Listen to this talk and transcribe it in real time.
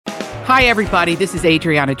Hi, everybody. This is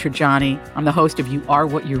Adriana Trajani. I'm the host of You Are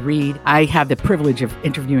What You Read. I have the privilege of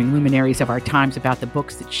interviewing luminaries of our times about the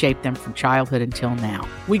books that shaped them from childhood until now.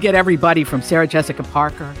 We get everybody from Sarah Jessica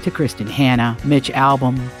Parker to Kristen Hanna, Mitch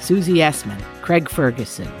Albom, Susie Essman, Craig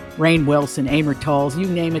Ferguson, Rainn Wilson, Amor Tolls, you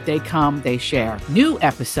name it, they come, they share. New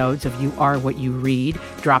episodes of You Are What You Read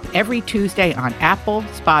drop every Tuesday on Apple,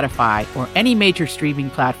 Spotify, or any major streaming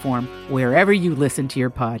platform wherever you listen to your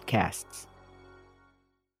podcasts.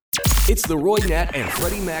 It's the Roy Nat and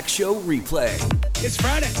Freddie Mac Show replay. It's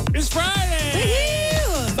Friday. It's Friday.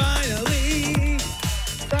 Finally,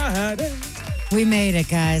 Friday. We made it,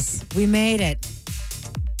 guys. We made it.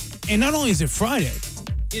 And not only is it Friday,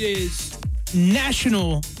 it is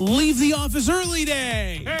National Leave the Office Early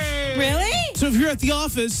Day. Hey. Really? So if you're at the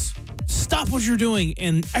office, stop what you're doing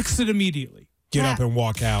and exit immediately. Get up and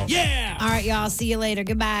walk out. Yeah. All right, y'all. See you later.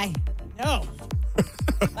 Goodbye. No.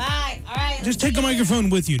 Bye. All right. Just take the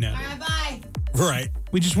microphone with you now. All right, bye. Right.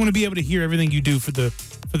 We just want to be able to hear everything you do for the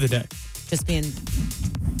day. Just being.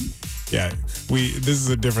 Yeah. This is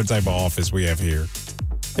a different type of office we have here.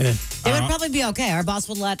 Yeah. It would probably be okay. Our boss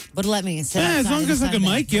would let me sit Yeah, as outside long as I inside can of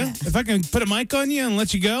it. mic you. If I can put a mic on you and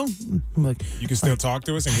let you go, I'm like, You can still talk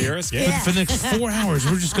to us and hear us? Yeah. for the next 4 hours,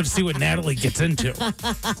 we're just going to see what Natalie gets into.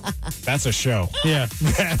 That's a show. Yeah.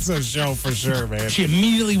 That's a show for sure, man. She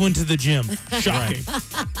immediately went to the gym. Shocking.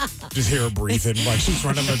 Just hear her breathing like she's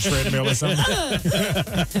running on a treadmill or something.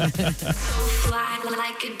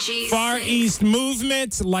 Far East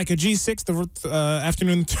Movement, like a G6, the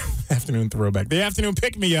afternoon throwback. The afternoon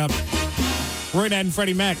pick-me-up. Roy Nat and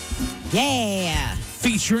Freddie Mac. Yeah.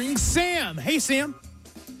 Featuring Sam. Hey, Sam.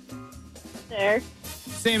 There.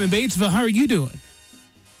 Sam in Batesville, how are you doing?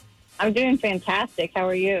 I'm doing fantastic. How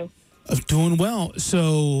are you? Doing well.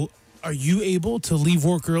 So, are you able to leave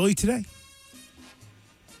work early today?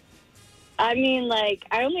 I mean, like,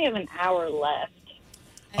 I only have an hour left.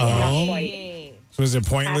 Oh. Quite. So is it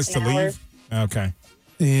pointless to Half an hour. leave? Okay.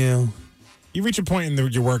 Yeah. You reach a point in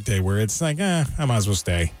your workday where it's like, I might as well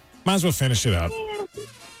stay. Might as well finish it up.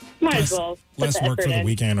 Might as well. put Less the work effort for the in.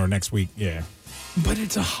 weekend or next week. Yeah. But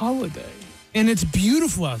it's a holiday, and it's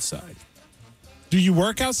beautiful outside. Do you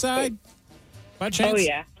work outside by chance? Oh,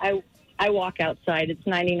 yeah. I walk outside. It's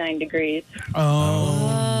 99 degrees.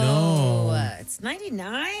 Oh, no. It's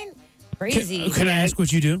 99? Crazy. Can I ask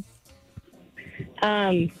what you do?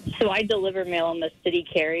 So I deliver mail on the city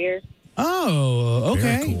carrier. Oh, okay.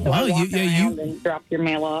 Very cool. So I Wow, walk around you and drop your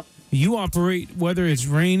mail off. operate whether it's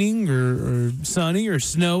raining or sunny or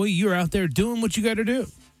snowy. You're out there doing what you got to do.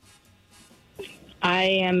 I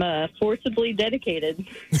am forcibly dedicated.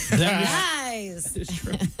 Nice.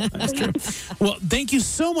 That's true. Well, thank you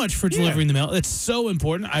so much for delivering the mail. It's so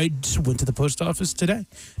important. I just went to the post office today,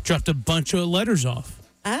 dropped a bunch of letters off,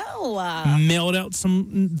 Oh, mailed out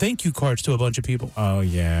some thank you cards to a bunch of people. Oh,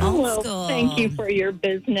 yeah. old school. Well, thank you for your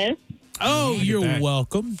business. Oh, you're that.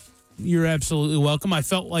 welcome. You're absolutely welcome. I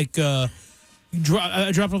felt like I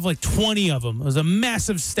dropped off like 20 of them. It was a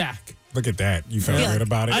massive stack. Look at that. You felt good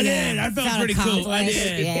about it? I did. I felt pretty cool. I accomplished.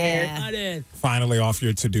 did. Yeah. I did. Finally off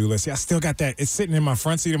your to-do list. Yeah, I still got that. It's sitting in my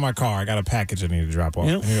front seat of my car. I got a package I need to drop off.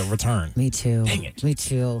 Yep. I need to return. Me too. Dang it. Me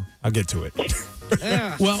too. I'll get to it.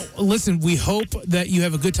 Well, listen, we hope that you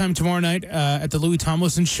have a good time tomorrow night at the Louis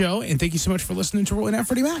Tomlinson Show. And thank you so much for listening to Roy Nat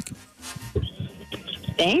Freddie Mac.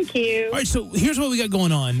 Thank you. All right, so here's what we got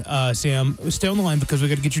going on, Sam. Stay on the line because we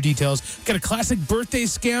got to get your details. Got a classic birthday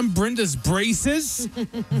scam, Brenda's braces.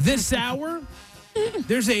 This hour,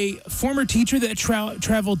 there's a former teacher that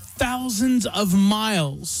traveled thousands of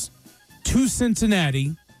miles to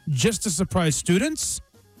Cincinnati just to surprise students.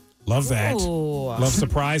 Love that. Ooh. Love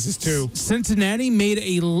surprises, too. Cincinnati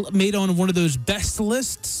made on one of those best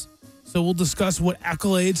lists. So we'll discuss what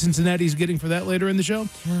accolades Cincinnati's getting for that later in the show.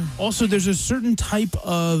 Also, there's a certain type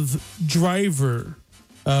of driver,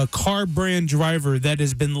 car brand driver, that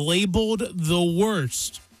has been labeled the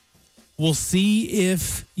worst. We'll see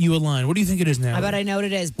if you align. What do you think it is now? I bet I know what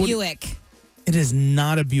it is. Buick. It is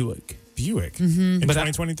not a Buick. Buick in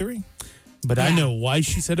 2023. But I Yeah. know why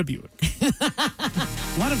she said a Buick.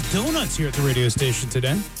 A lot of donuts here at the radio station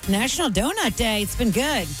today. National Donut Day. It's been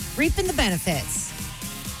good. Reaping the benefits.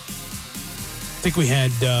 I think we had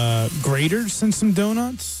Graders and some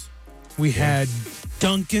donuts. We had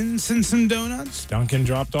Dunkin's and some donuts. Duncan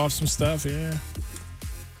dropped off some stuff, yeah.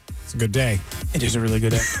 It's a good day. It is a really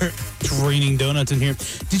good day. It's raining donuts in here.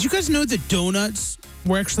 Did you guys know that donuts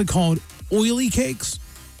were actually called oily cakes?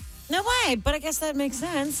 No way, but I guess that makes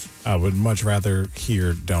sense. I would much rather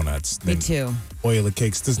hear donuts Me than too. oily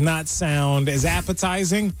cakes. Does not sound as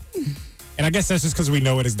appetizing. And I guess that's just because we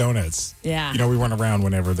know it as donuts. Yeah. You know, we run around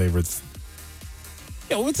whenever they were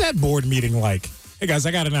Yo, what's that board meeting like? Hey, guys,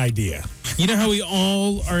 I got an idea. You know how we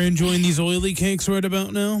all are enjoying these oily cakes right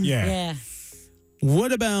about now? Yeah.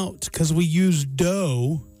 What about, because we use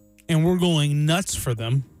dough and we're going nuts for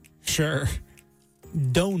them, Sure.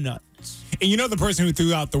 donuts. And you know the person who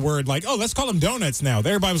threw out the word like, oh, let's call them donuts now.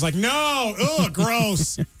 Everybody was like, no, ugh,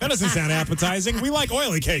 gross. That doesn't sound appetizing. We like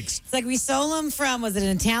oily cakes. It's like we stole them from, was it an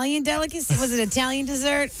Italian delicacy? Was it Italian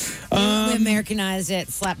dessert? We Americanized it,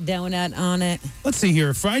 slapped donut on it. Let's see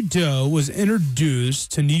here. Fried dough was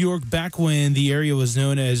introduced to New York back when the area was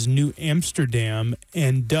known as New Amsterdam,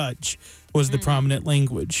 and Dutch was the prominent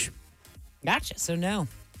language. Gotcha. So no.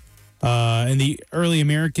 And the early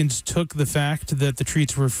Americans took the fact that the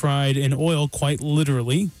treats were fried in oil quite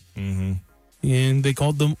literally, and they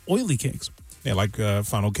called them oily cakes. Yeah, like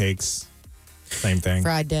funnel cakes. Same thing.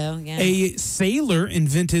 Fried dough, yeah. A sailor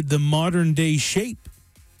invented the modern day shape.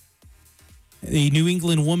 A New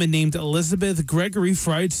England woman named Elizabeth Gregory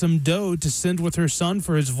fried some dough to send with her son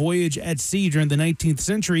for his voyage at sea during the 19th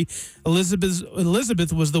century.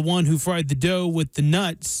 Elizabeth was the one who fried the dough with the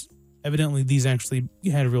nuts. Evidently, these actually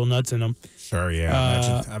had real nuts in them. Sure,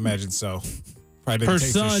 yeah. I imagine so. Probably didn't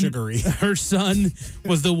taste as sugary. Her son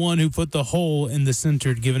was the one who put the hole in the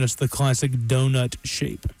center, giving us the classic donut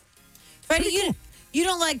shape. Freddie, you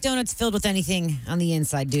don't like donuts filled with anything on the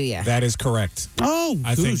inside, do you? That is correct. Oh,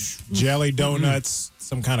 I think jelly donuts,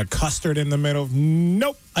 some kind of custard in the middle.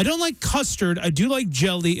 Nope. I don't like custard. I do like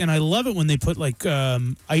jelly, and I love it when they put like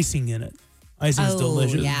icing in it. Icing's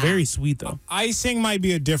delicious. Yeah. Very sweet, though. Icing might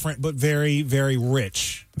be a different, but very, very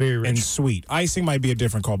rich. Very rich. And sweet. Icing might be a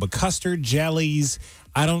different call, but custard, jellies,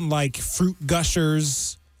 I don't like fruit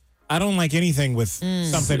gushers. I don't like anything with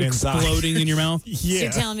something inside. Exploding in your mouth. So you're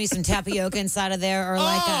telling me some tapioca inside of there, or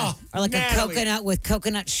like a coconut with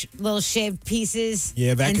coconut little shaved pieces.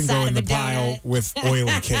 Yeah, that can inside go in of the a pile donut? with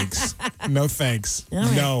oily cakes. No thanks.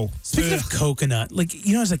 right. No. Speaking of coconut, like,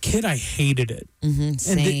 you know, as a kid, I hated it.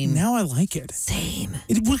 Same. Now I like it. Same.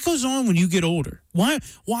 What goes on when you get older? Why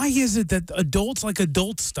is it that adults like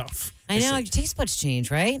adult stuff? I know, your taste buds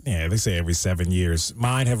change, right? Yeah, they say every 7 years.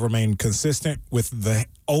 Mine have remained consistent with the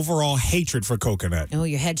overall hatred for coconut. Oh,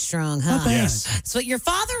 you're headstrong, huh? Yes. That's what your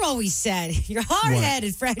father always said. You're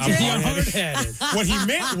hard-headed, Frederick. I'm hard-headed. What he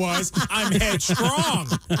meant was, I'm headstrong.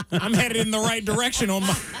 I'm headed in the right direction,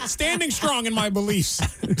 standing strong in my beliefs.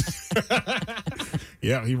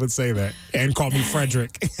 Yeah, he would say that. And call me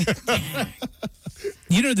Frederick.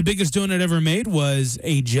 You know, the biggest donut ever made was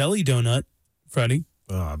a jelly donut, Freddie.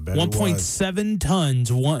 Oh, I bet it was. 1.7 tons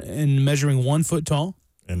and measuring 1 foot tall.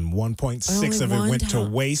 And 1.6 Only of it one went to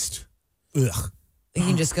ton. waste. Ugh. You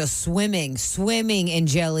can just go swimming in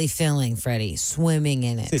jelly filling, Freddie. Swimming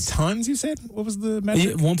in it. Is it tons, you said? What was the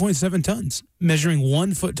metric? 1.7 tons, measuring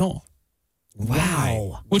 1 foot tall.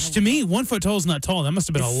 Wow. Which to me, 1 foot tall is not tall. That must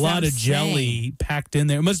have been a lot of sounds jelly packed in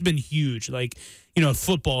there. It must have been huge, like, you know, a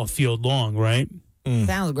football field long, right?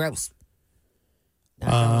 Sounds gross.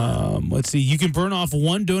 Let's see. You can burn off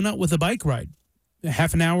one donut with a bike ride. A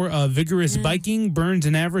half an hour of vigorous biking burns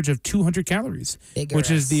an average of 200 calories,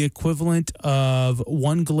 which is the equivalent of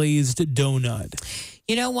one glazed donut.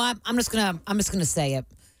 You know what? I'm just gonna say it.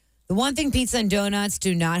 The one thing pizza and donuts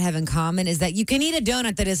do not have in common is that you can eat a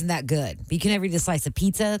donut that isn't that good. But you can never eat a slice of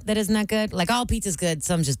pizza that isn't that good. Like, all pizza's good,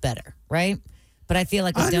 some's just better, right? But I feel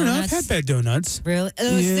like with I don't know. I've donuts, had bad donuts. really,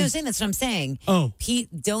 Yeah. that's what I'm saying. Oh.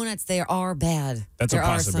 Donuts, they are bad. That's a There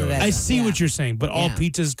are some possibility. bad I donuts. see Yeah. what you're saying, but all Yeah.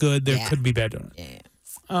 pizza's good. There Yeah. could be bad donuts. Yeah.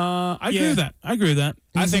 I agree with that. I agree with that.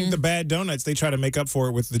 I think the bad donuts, they try to make up for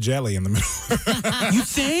it with the jelly in the middle. You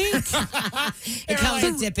think? It comes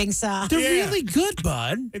with dipping sauce. They're Yeah. really good,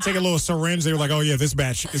 bud. They take a little syringe. They were like, oh, yeah, this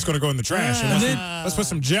batch is going to go in the trash. And let's put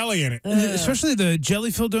some jelly in it. Especially the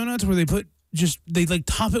jelly-filled donuts where they like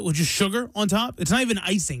top it with just sugar on top. It's not even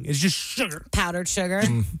icing. It's just sugar. Powdered sugar.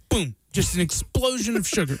 Boom. Just an explosion of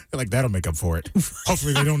sugar. They're like, that'll make up for it.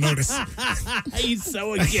 Hopefully they don't notice. He's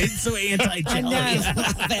so anti-jelly. I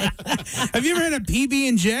know. Have you ever had a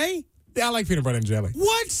PB&J? Yeah, I like peanut butter and jelly.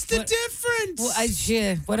 What's the difference?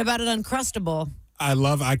 Well, what about an Uncrustable?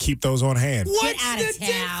 I keep those on hand. What's out of the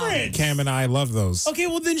town. difference? Cam and I love those. Okay,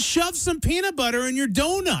 well then shove some peanut butter in your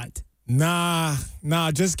donut. Nah,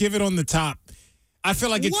 just give it on the top. I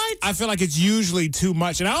feel like it's usually too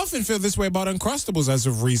much. And I often feel this way about Uncrustables as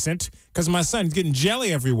of recent, because my son's getting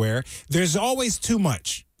jelly everywhere. There's always too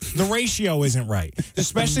much. The ratio isn't right,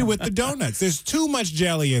 especially with the donuts. There's too much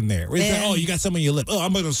jelly in there. It's like, oh, you got some on your lip. Oh,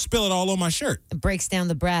 I'm going to spill it all on my shirt. It breaks down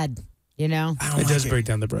the bread, you know? I don't It like does break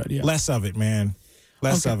down the bread, yeah. Less of it, man.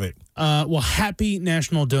 Less of it. Well, happy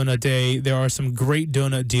National Donut Day. There are some great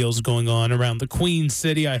donut deals going on around the Queen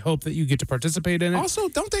City. I hope that you get to participate in it. Also,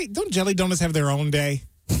 don't Jelly Donuts have their own day?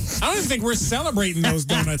 I don't even think we're celebrating those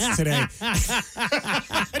donuts today.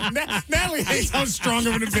 Natalie hates how strong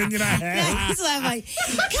of an opinion I have. That's why I'm like,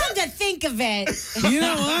 come to think of it. You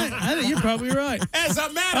know what? I think you're probably right. As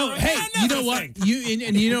a matter Oh, hey, you know what? And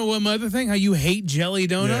you know one other thing? How you hate jelly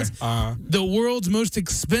donuts? Yeah. The world's most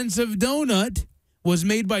expensive donut was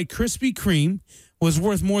made by Krispy Kreme, was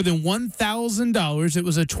worth more than $1,000. It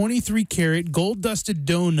was a 23-karat gold-dusted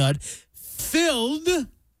donut filled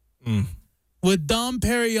with Dom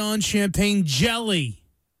Perignon champagne jelly,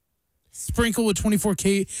 sprinkled with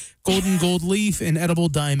 24K golden gold leaf and edible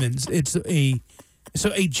diamonds.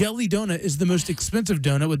 So a jelly donut is the most expensive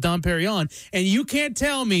donut with Dom Perignon, and you can't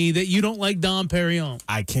tell me that you don't like Dom Perignon.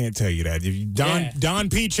 I can't tell you that. Don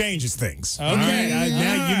P changes things. Okay. All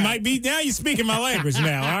right? Now you're speaking my language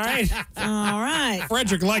now, all right? All right.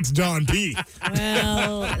 Frederick likes Don P.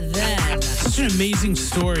 Well, then. Such an amazing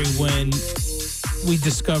story when we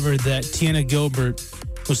discovered that Tiana Gilbert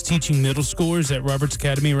was teaching middle schoolers at Roberts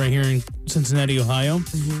Academy right here in Cincinnati, Ohio.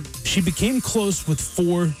 Mm-hmm. She became close with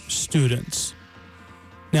 4 students.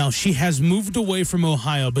 Now, she has moved away from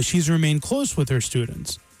Ohio, but she's remained close with her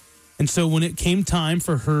students. And so when it came time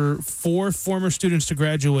for her 4 former students to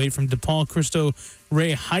graduate from DePaul Cristo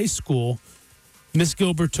Rey High School, Miss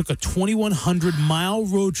Gilbert took a 2,100-mile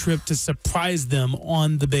road trip to surprise them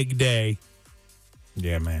on the big day.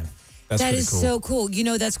 Yeah, man. That's That is cool. so cool. You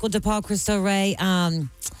know, that's called DePaul Cristo Rey.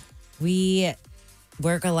 We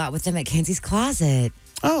work a lot with them at Kenzie's Closet.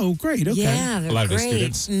 Oh, great. Okay. Yeah, they're A lot of their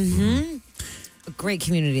great. students. Mm-hmm. A great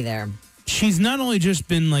community there. She's not only just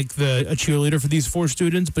been like a cheerleader for these 4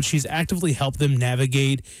 students, but she's actively helped them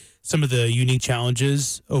navigate some of the unique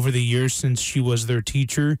challenges over the years since she was their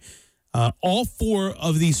teacher. All 4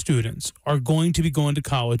 of these students are going to be going to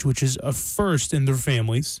college, which is a first in their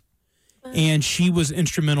families. And she was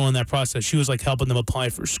instrumental in that process. She was like helping them apply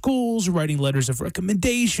for schools, writing letters of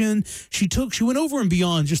recommendation. She went over and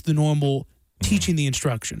beyond just the normal teaching the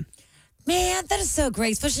instruction. Man, that is so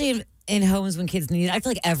great, especially in homes when kids need it. I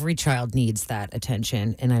feel like every child needs that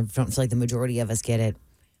attention, and I don't feel like the majority of us get it.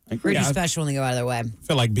 Pretty special when they go out of their way. I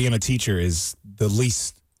feel like being a teacher is the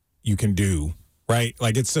least you can do, right?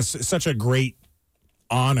 Like it's just such a great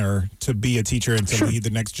honor to be a teacher and to lead the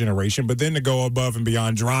next generation, but then to go above and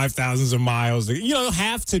beyond, drive thousands of miles. You don't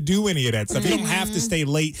have to do any of that stuff. You don't have to stay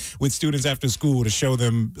late with students after school to show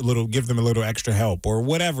them give them a little extra help or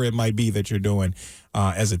whatever it might be that you're doing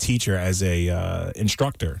as a teacher, as a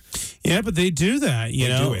instructor. Yeah, but they do that. You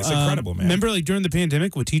know, It's incredible, man. Remember, like during the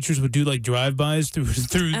pandemic, what teachers would do, like drive-bys through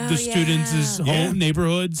the students' home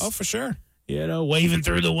neighborhoods. Oh, for sure. You know, waving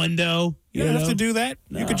through the window. You don't have to do that.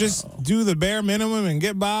 No. You could just do the bare minimum and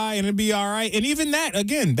get by, and it'd be all right. And even that,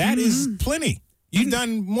 again, that is plenty. You've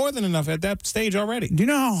done more than enough at that stage already. Do you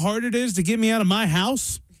know how hard it is to get me out of my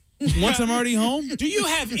house once I'm already home? Do you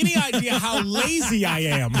have any idea how lazy I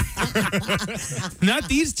am? Not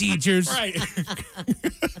these teachers. Right.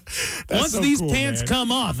 Once so these cool, pants man.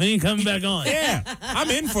 come off, they ain't coming back on. Yeah, I'm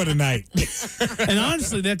in for the night. And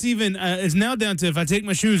honestly, that's even, it's now down to if I take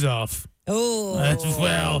my shoes off. Oh, It's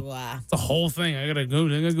the whole thing. I gotta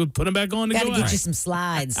go put them back on to gotta go get out. you some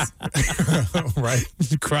slides. Right.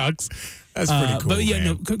 Crocs. That's pretty cool. But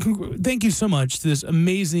yeah, man. thank you so much to this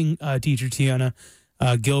amazing teacher, Tiana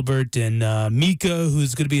Gilbert, and Mika,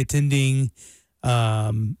 who's going to be attending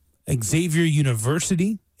Xavier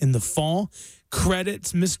University in the fall.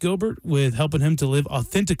 Credits Miss Gilbert with helping him to live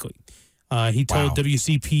authentically. He told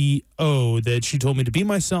WCPO that she told me to be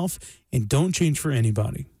myself and don't change for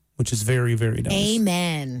anybody, which is very, very nice.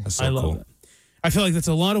 Amen. That's so I love cool. that. I feel like that's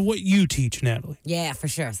a lot of what you teach, Natalie. Yeah, for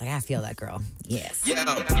sure. It's like, I feel that girl. Yes.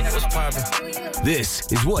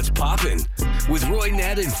 This is What's Poppin' with Roy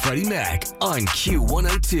Nat and Freddie Mac on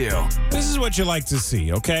Q102. This is what you like to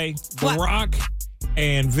see, okay? The What? Rock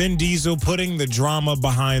and Vin Diesel putting the drama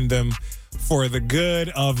behind them for the good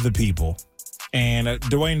of the people. And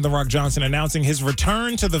Dwayne "The Rock" Johnson announcing his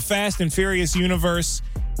return to the Fast and Furious universe,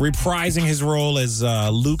 reprising his role as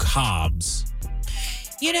Luke Hobbs.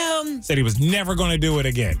 You know, Said he was never going to do it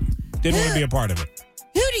again. Didn't want to be a part of it.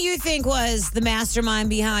 who do you think was the mastermind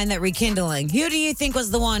behind that rekindling? Who do you think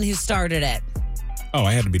was the one who started it? Oh,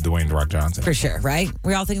 I had to be Dwayne "The Rock" Johnson. For sure, right?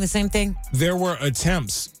 We're all thinking the same thing? There were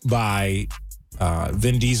attempts by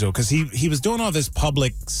Vin Diesel, because he was doing all this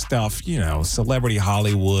public stuff, you know, celebrity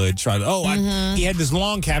Hollywood. He had this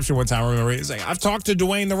long caption one time. I remember he's like, "I've talked to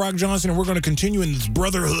Dwayne "The Rock" Johnson, and we're going to continue in this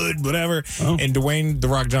brotherhood, whatever." And Dwayne "The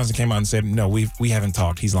Rock" Johnson came out and said, "No, we haven't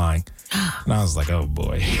talked. He's lying." And I was like, oh,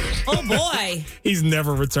 boy. Oh, boy. He's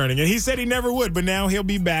never returning. And he said he never would, but now he'll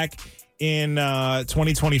be back in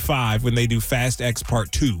 2025 when they do Fast X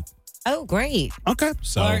Part 2. Oh, great. Okay.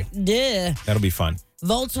 So that'll be fun.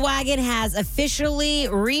 Volkswagen has officially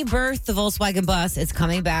rebirthed the Volkswagen bus. It's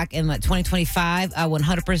coming back in 2025,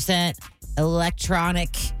 100% electronic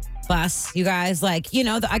bus. You guys, like, you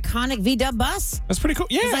know, the iconic VW bus. That's pretty cool.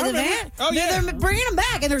 Yeah. It's like I remember. that. Oh, yeah. They're bringing them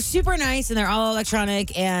back, and they're super nice, and they're all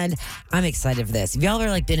electronic, and I'm excited for this. Have y'all ever,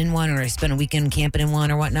 like, been in one or spent a weekend camping in one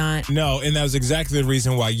or whatnot? No, and that was exactly the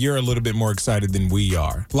reason why you're a little bit more excited than we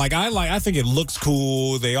are. I think it looks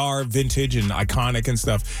cool. They are vintage and iconic and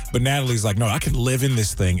stuff. But Natalie's like, no, I can live in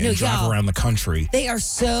this thing and drive around the country. They are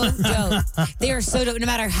so dope. They are so dope, no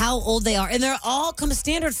matter how old they are. And they're all come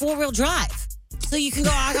standard 4-wheel drive. So you can go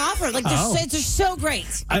off-road. Like, they're so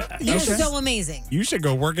great. They're so amazing. You should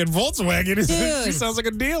go work at Volkswagen. Dude. She sounds like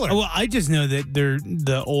a dealer. Well, I just know that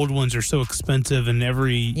the old ones are so expensive, and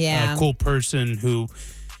every cool person who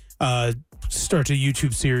starts a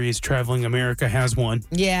YouTube series, Traveling America, has one.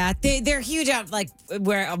 Yeah, they're huge out like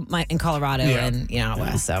where in Colorado and out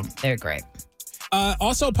west. So they're great.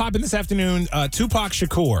 Also popping this afternoon, Tupac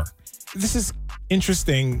Shakur. This is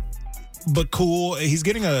interesting, but cool. He's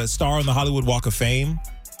getting a star on the Hollywood Walk of Fame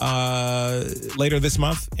later this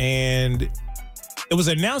month, and it was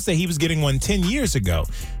announced that he was getting one 10 years ago,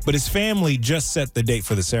 but his family just set the date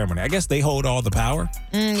for the ceremony. I guess they hold all the power.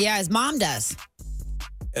 Yeah, his mom does.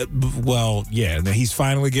 Well, yeah, he's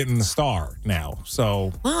finally getting the star now.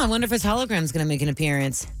 So, well, I wonder if his hologram's going to make an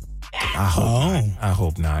appearance. I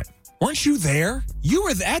hope not. Weren't you there? You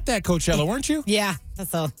were at that Coachella, weren't you? Yeah,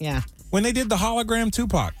 that's all. Yeah. When they did the hologram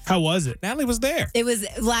Tupac. How was it? Natalie was there. It was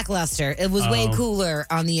lackluster. It was way cooler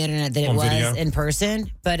on the internet than it was video? in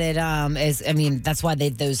person. But it is, I mean, that's why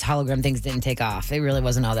those hologram things didn't take off. It really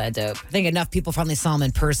wasn't all that dope. I think enough people finally saw him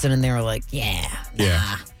in person and they were like,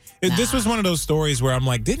 nah. This was one of those stories where I'm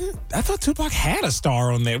like, I thought Tupac had a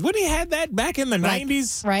star on there. Wouldn't he had that back in the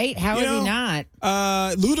 90s? Right? How is he not?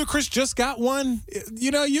 Ludacris just got one.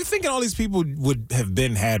 You know, you're thinking all these people would have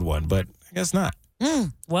had one, but I guess not.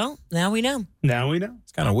 Well, now we know.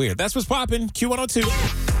 It's kind of weird. That's what's popping.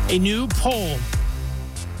 Q102. A new poll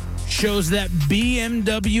shows that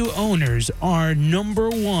BMW owners are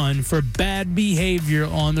number one for bad behavior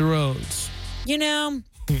on the roads. You know.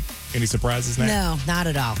 Any surprises now? No, not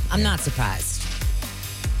at all. I'm not surprised.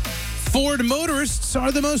 Ford motorists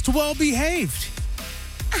are the most well-behaved.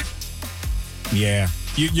 Yeah.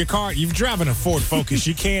 Your car, you've driven a Ford Focus.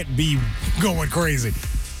 You can't be going crazy.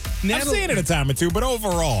 I've seen it a time or two, but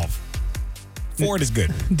overall, Ford is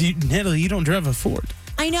good. Natalie, you don't drive a Ford.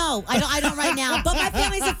 I know. I don't right now, but my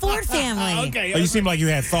family's a Ford family. Okay. Oh, you seem like you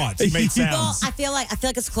had thoughts. You made sounds. Well, I feel like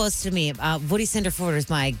it's close to me. Woody Center Ford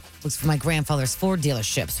was for my grandfather's Ford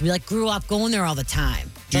dealership. So we grew up going there all the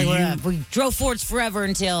time. We drove Fords forever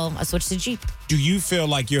until I switched to Jeep. Do you feel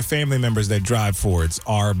like your family members that drive Fords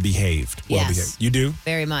are behaved? Yes. Well-behaved? You do?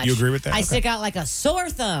 Very much. You agree with that? I stick out like a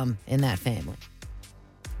sore thumb in that family.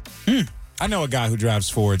 I know a guy who drives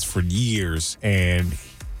Fords for years and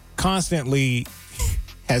constantly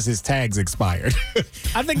has his tags expired.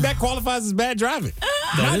 I think that qualifies as bad driving.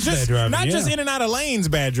 Bad driving, not just in and out of lanes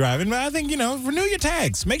bad driving, but I think, renew your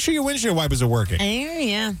tags. Make sure your windshield wipers are working.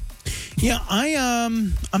 Yeah. Yeah,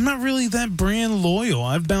 I'm not really that brand loyal.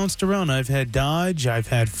 I've bounced around. I've had Dodge, I've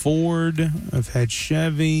had Ford, I've had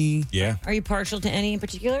Chevy. Yeah. Are you partial to any in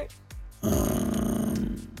particular?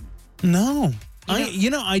 No.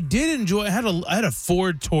 I did enjoy. I had a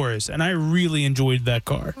Ford Taurus, and I really enjoyed that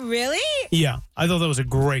car. Really? Yeah, I thought that was a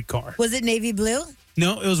great car. Was it navy blue?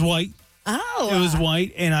 No, it was white. Oh, it was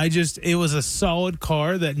white, and it was a solid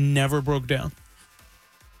car that never broke down.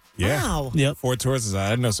 Yeah. Wow. Yep. Ford Tauruses.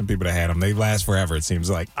 I know some people that had them. They last forever. It seems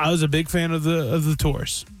like. I was a big fan of the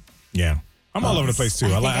Taurus. Yeah, I'm all over the place too.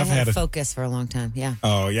 I've had a Focus for a long time. Yeah.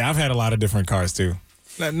 Oh yeah, I've had a lot of different cars too.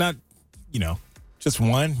 Not just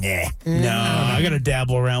one? Yeah. No, I got to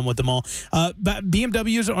dabble around with them all. But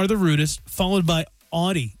BMWs are the rudest, followed by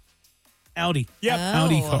Audi. Yep.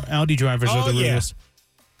 Audi drivers are the rudest.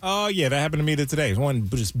 Oh, yeah. That happened to me today. One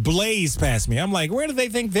just blazed past me. I'm like, where do they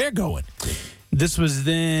think they're going? This was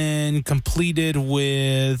then completed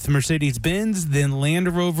with Mercedes-Benz, then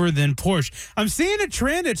Land Rover, then Porsche. I'm seeing a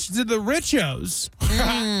trend. It's to the richos.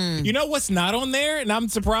 You know what's not on there? And I'm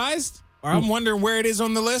surprised? Or I'm wondering where it is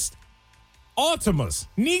on the list? Ultimas,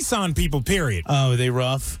 Nissan people, period. Oh, are they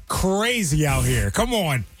rough? Crazy out here. Come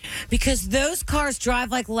on. Because those cars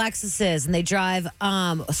drive like Lexuses, and they drive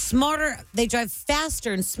smarter. They drive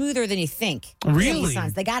faster and smoother than you think. Really?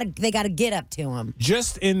 They gotta get up to them.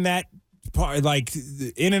 Just in that part, like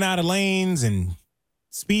in and out of lanes and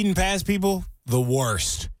speeding past people, the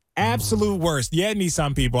worst. Absolute worst. Yeah,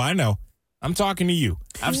 Nissan people, I know. I'm talking to you.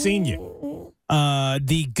 I've seen you.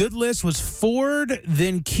 The good list was Ford,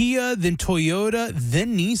 then Kia, then Toyota,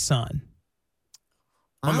 then Nissan.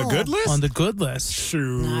 On the good list? On the good list.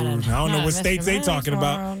 Shoot. I don't know what states they talking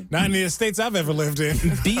about. Not in the states I've ever lived in.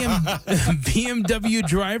 BMW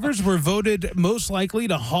drivers were voted most likely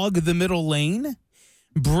to hog the middle lane,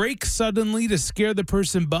 brake suddenly to scare the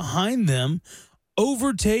person behind them,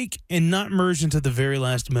 overtake, and not merge into the very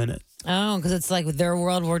last minute. Oh, because it's like their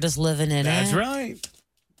world, we're just living in it. That's right.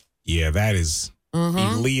 Yeah, that is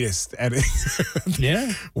elitist.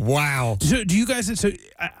 Yeah. Wow. So do you guys,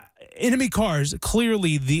 enemy cars,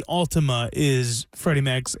 clearly the Altima is Freddie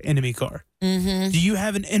Mac's enemy car. Mm-hmm. Do you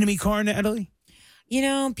have an enemy car, Natalie? You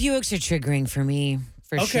know, Buicks are triggering for me,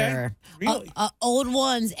 for sure. Really? Old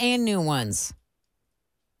ones and new ones.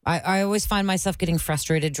 I always find myself getting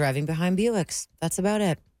frustrated driving behind Buicks. That's about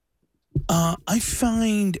it. I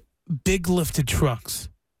find big lifted trucks.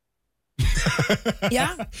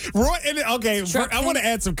 Yeah. Roy, I want to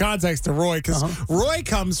add some context to Roy because Roy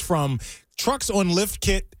comes from Trucks on Lift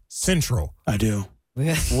Kit Central. I do.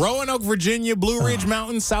 Roanoke, Virginia, Blue Ridge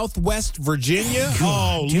Mountain, Southwest Virginia.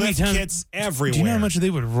 Lift kits everywhere. Do you know how much they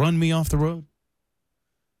would run me off the road?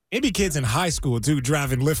 It'd be kids in high school, too,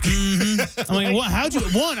 driving lift kits. I'm like, how'd you?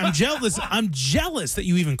 One, I'm jealous. I'm jealous that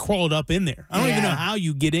you even crawled up in there. I don't even know how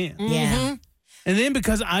you get in. Yeah. And then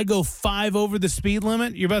because I go 5 over the speed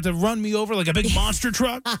limit, you're about to run me over like a big monster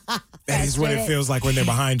truck? That is what it feels like when they're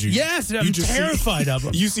behind you. Yes, I'm terrified of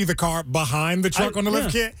them. You see the car behind the truck on the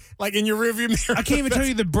lift kit, like in your rearview mirror. I can't even tell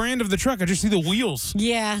you the brand of the truck. I just see the wheels.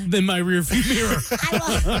 Yeah. In my rearview mirror.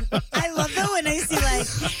 I love that when I see like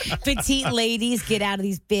petite ladies get out of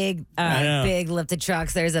these big lifted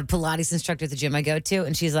trucks. There's a Pilates instructor at the gym I go to,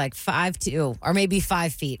 and she's like 5'2" or maybe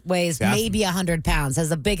 5 feet, weighs maybe 100 pounds, has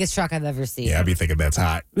the biggest truck I've ever seen. Yeah, I'd be thinking that's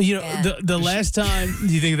hot. You know, the last time,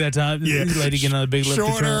 do you think that's hot? Yeah. The lady getting out of a big lifted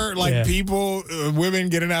truck? Shorter, like people, women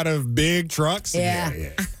getting out of big trucks. Yeah.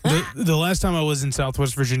 The last time I was in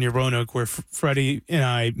Southwest Virginia, Roanoke, where Freddie and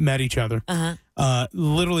I met each other,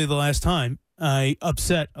 literally the last time, I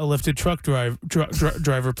upset a lifted truck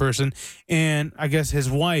driver person, and I guess his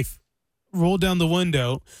wife rolled down the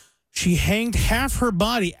window. She hanged half her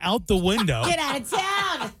body out the window. Get out of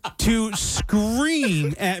town! To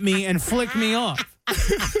scream at me and flick me off.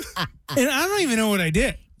 And I don't even know what I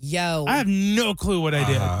did. Yo. I have no clue what I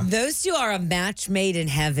did. Those two are a match made in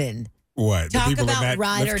heaven. What? Talk about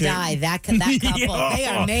ride or die. That couple, they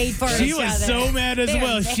are made for each other. She was so mad as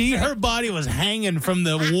well. Her body was hanging from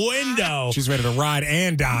the window. She's ready to ride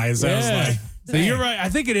and die, it sounds like. So you're right. I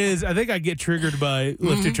think it is. I think I get triggered by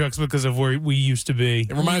lifted trucks because of where we used to be.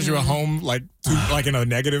 It reminds you of home, like in a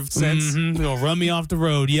negative sense. They'll run me off the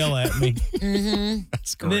road, yell at me.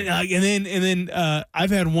 That's great. And then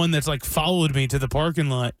I've had one that's like followed me to the parking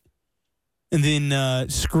lot and then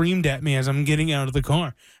screamed at me as I'm getting out of the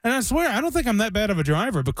car. And I swear, I don't think I'm that bad of a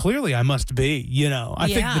driver, but clearly I must be. You know, I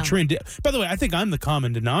think the trend. By the way, I think I'm the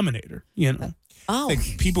common denominator. You know. Oh.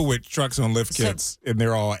 Like people with trucks on lift kits and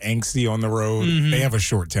they're all angsty on the road, they have a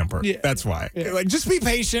short temper. Yeah. That's why. Yeah. Like, just be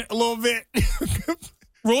patient a little bit.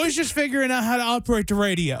 Roy's just figuring out how to operate the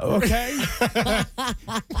radio, okay?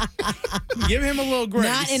 Give him a little grace.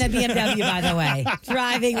 Not in a BMW, by the way.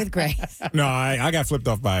 Driving with grace. No, I got flipped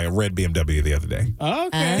off by a red BMW the other day.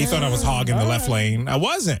 Okay. He thought I was hogging the left lane. I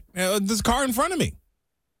wasn't. There's a car in front of me.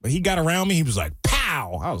 But he got around me. He was like,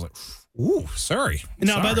 pow. I was like, ooh, sorry.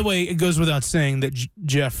 Now, by the way, it goes without saying that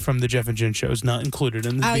Jeff from the Jeff and Jen show is not included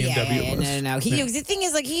in the BMW list. No. The thing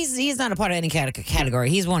is, like, he's not a part of any category.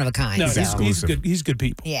 He's one of a kind. No, so. He's good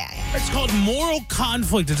people. Yeah. It's called Moral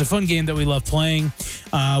Conflict. It's a fun game that we love playing.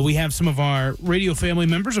 We have some of our radio family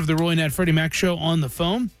members of the Roy and Freddie Mac show on the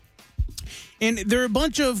phone. And there are a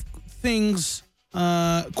bunch of things,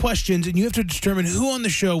 questions, and you have to determine who on the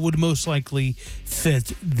show would most likely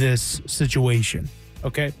fit this situation.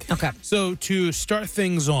 Okay. So to start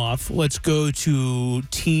things off, let's go to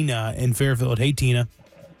Tina in Fairfield. Hey, Tina.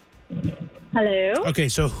 Hello. Okay,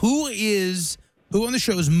 so who on the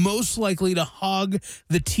show is most likely to hog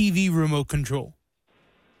the TV remote control?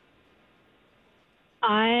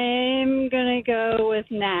 I'm going to go with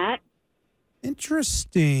Nat.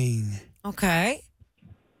 Interesting. Okay.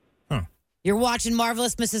 You're watching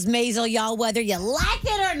Marvelous Mrs. Maisel, y'all, whether you like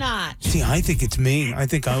it or not. See, I think it's me. I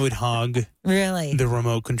think I would hog really the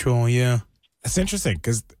remote control, yeah. That's interesting,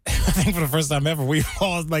 because I think for the first time ever, we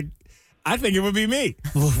all like, I think it would be me.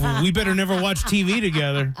 We better never watch TV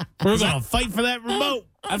together. We're going to fight for that remote.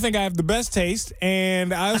 I think I have the best taste,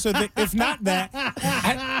 and I also think, if not that,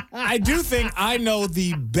 I do think I know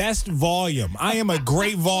the best volume. I am a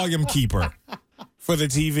great volume keeper for the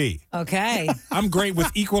TV. Okay. I'm great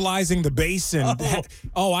with equalizing the bass and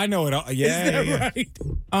I know it all. Yeah, Is that yeah. right?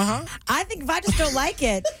 I think if I just don't like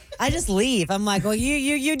it, I just leave. I'm like, well,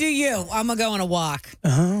 you do you. I'm gonna go on a walk.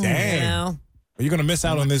 Dang. You know? You're going to miss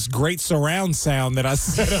out on this great surround sound that I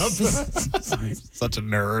set up. Such a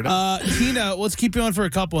nerd. Tina, let's keep you on for a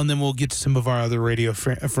couple, and then we'll get to some of our other radio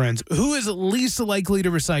friends. Who is least likely to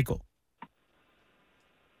recycle?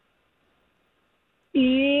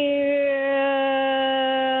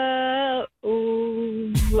 Yeah.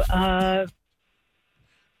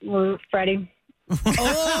 Freddie.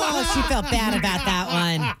 Oh, she felt bad about that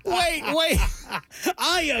one. Wait.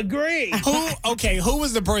 I agree. Who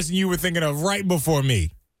was the person you were thinking of right before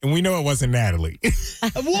me? And we know it wasn't Natalie.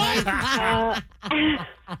 What?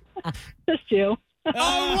 Just you. Oh,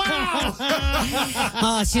 wow.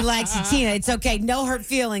 Oh, she likes you, Tina. It's okay. No hurt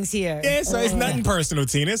feelings here. Yeah, so it's nothing personal,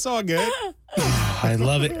 Tina. It's all good. I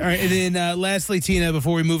love it. All right, and then lastly, Tina,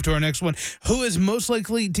 before we move to our next one, who is most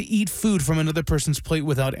likely to eat food from another person's plate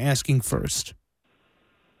without asking first?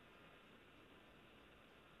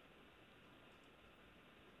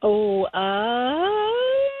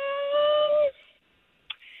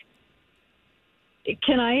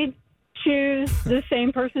 Can I choose the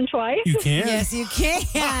same person twice? You can. Yes, you can.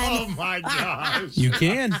 Oh, my gosh. You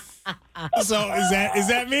can. So is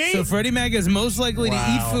that me? So Freddie Mac is most likely to eat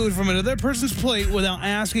Wow. food from another person's plate without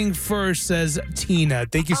asking first, says Tina.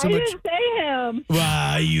 Thank you so I much. didn't say him.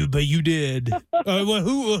 Wow, but you did. Well,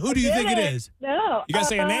 who do you think it is? No. You gotta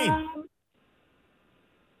say a name.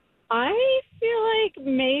 I feel like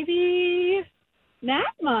maybe Nat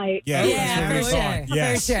might. Yeah, Yeah, that's for what sure. we thought.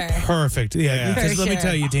 Yes. For sure. Perfect. Yeah, because For let me sure.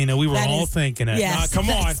 tell you, Tina, we were That all is- thinking it. Yes. Come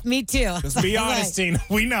on. That's me too. Let's be honest, Tina.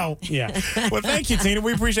 We know. Yeah. Well, thank you, Tina.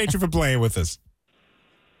 We appreciate you for playing with us.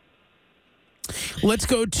 Let's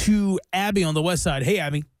go to Abby on the west side. Hey,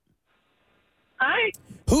 Abby. Hi.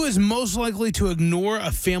 Who is most likely to ignore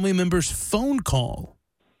a family member's phone call?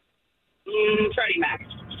 Freddie Mac.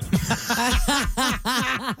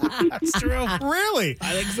 That's true. Really?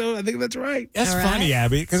 I think so. I think that's right. That's All right. funny,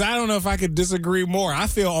 Abby, because I don't know if I could disagree more. I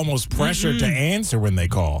feel almost pressured to answer when they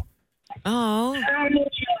call. Oh.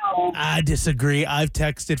 I disagree. I've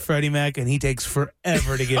texted Freddie Mac, and he takes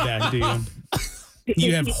forever to get back to you.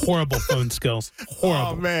 You have horrible phone skills.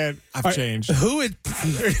 Horrible. Oh, man. I've changed. Who is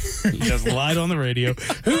he just lied on the radio?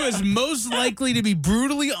 Who is most likely to be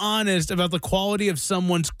brutally honest about the quality of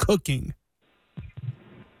someone's cooking?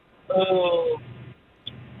 Oh,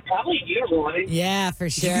 probably you, Roy. Yeah, for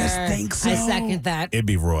sure. guys think so? I second that It'd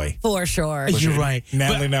be Roy. for sure. You're right.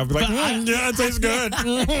 Natalie and I would be like, but I- yeah, it tastes good.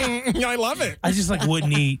 Yeah, I love it. I just like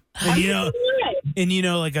wouldn't eat. And you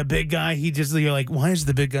know, like a big guy, you're like, why is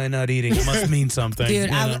the big guy not eating? It must mean something. Dude,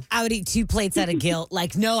 you know? I would eat 2 plates out of guilt.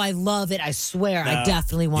 Like, no, I love it. I swear. I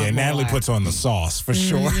definitely want Yeah, more. Natalie puts on the sauce for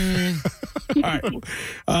sure. All right.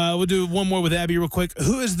 We'll do one more with Abby real quick.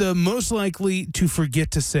 Who is the most likely to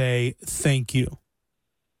forget to say thank you?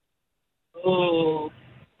 Oh,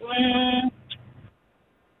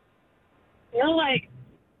 you're like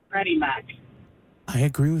Freddie Mac. I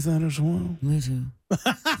agree with that as well. Me too.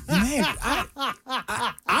 Man,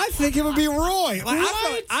 I think it would be Roy.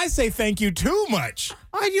 Like, I say thank you too much.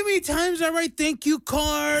 You many times I write thank you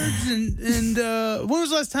cards and when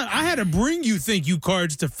was the last time I had to bring you thank you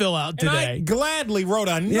cards to fill out And I today? gladly wrote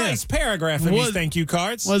a nice paragraph in these thank you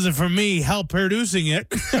cards. Wasn't for me help producing it.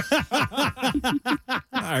 All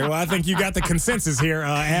right, well, I think you got the consensus here,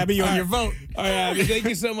 Abby, on your vote. All right, Abby, thank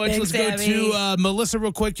you so much. Thanks, Let's go to Melissa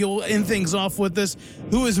real quick. You'll end things off with this.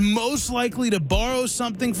 Who is most likely to borrow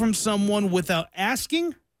something from someone without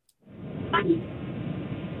asking?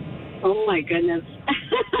 Oh my goodness.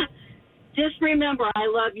 Just remember, I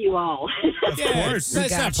love you all. Of course.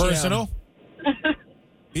 That's not got you. personal.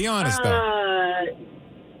 Be honest, though.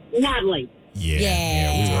 Natalie.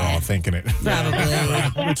 Yeah, we were all thinking it. Probably.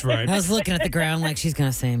 That's right. I was looking at the ground like she's going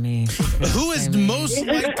to say me. Who is most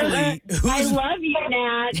likely? I love you,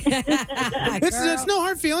 Nat. It's no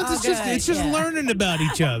hard feelings. Oh, It's just good, yeah. learning about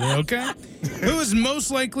each other. Okay. Who is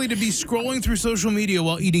most likely to be scrolling through social media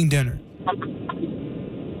while eating dinner?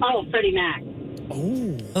 Oh, Freddie Mac.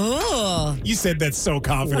 Oh, You said that so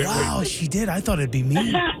confidently. Wow, she did. I thought it'd be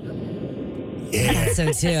me. Yeah.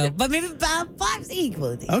 so too. But maybe about 5's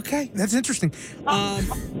equal. Okay, that's interesting.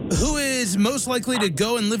 Who is most likely to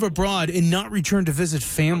go and live abroad and not return to visit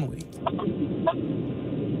family?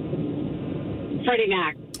 Freddie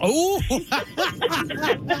Mac. Oh,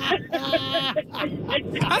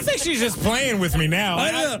 I think she's just playing with me now.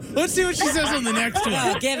 I know. Let's see what she says on the next one.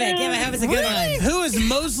 Oh, give it. Have us a good one. Who is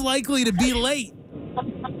most likely to be late?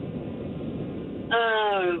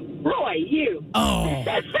 Roy, you. Oh,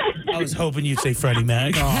 I was hoping you'd say Freddie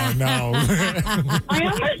Mac. Oh, no. I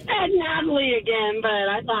almost said Natalie again, but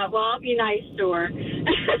I thought, well, I'll be nice to her.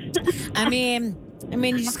 I mean,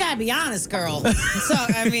 you just gotta be honest, girl. So,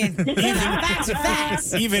 facts are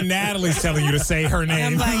facts. Even Natalie's telling you to say her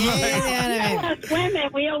name. I'm like, yeah. Us women,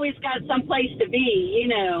 we always got someplace to be, you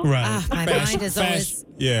know. Right. My mind is always.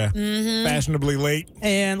 Yeah. Fashionably late.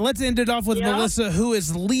 And let's end it off with Yeah. Melissa, who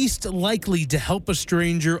is least likely to help a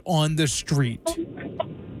stranger on the street.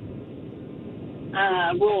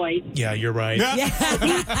 Roy. Yeah, you're right.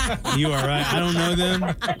 Yeah. You are right. I don't know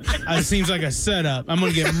them. It seems like a setup. I'm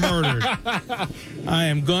going to get murdered. I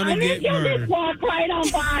am going to I get think you'll murdered. just walk right on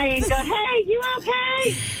by and go, hey, you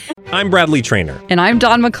okay? I'm Bradley Trainer. And I'm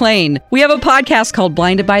Don McClain. We have a podcast called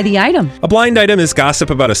Blinded by the Item. A blind item is gossip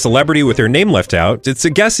about a celebrity with their name left out. It's a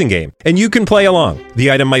guessing game, and you can play along.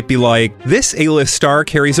 The item might be like, this A-list star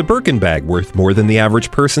carries a Birkin bag worth more than the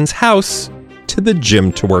average person's house to the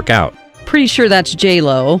gym to work out. Pretty sure that's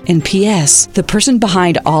J-Lo. And P.S. the person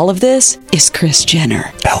behind all of this is Kris Jenner,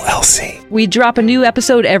 LLC. We drop a new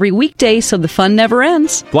episode every weekday so the fun never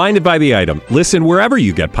ends. Blinded by the Item. Listen wherever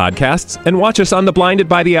you get podcasts and watch us on the Blinded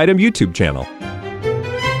by the Item YouTube channel.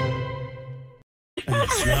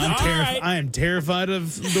 I am terrified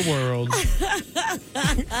of the world.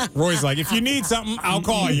 Roy's like, if you need something, I'll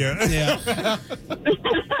call you. Yeah.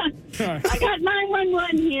 I got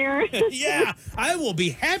 911 here. Yeah, I will be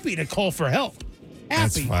happy to call for help.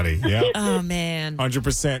 That's Happy. funny. Yeah. Oh, man.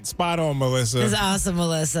 100%. Spot on, Melissa. That's awesome,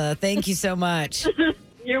 Melissa. Thank you so much.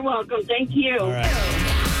 You're welcome. Thank you. All right.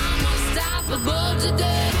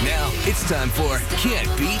 Now it's time for Can't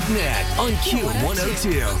Beat Nat on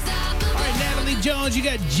Q102. All right, Natalie Jones, you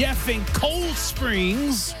got Jeff in Cold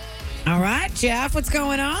Springs. All right, Jeff, what's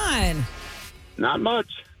going on? Not much.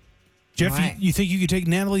 Jeff, All right. you think you could take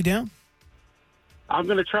Natalie down? I'm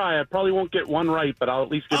going to try. I probably won't get one right, but I'll at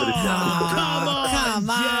least give it a shot. Come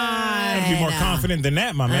on. Gotta be more confident than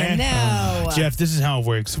that, my I man. know. Jeff, this is how it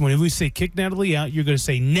works. When we say kick Natalie out, you're going to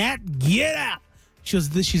say, Nat, get out. She's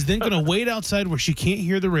then going to wait outside where she can't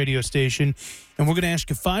hear the radio station, and we're going to ask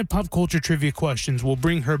you 5 pop culture trivia questions. We'll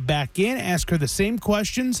bring her back in, ask her the same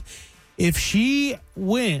questions. If she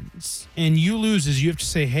wins and you loses, you have to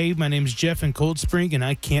say, hey, my name's Jeff in Cold Spring, and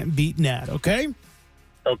I can't beat Nat, okay?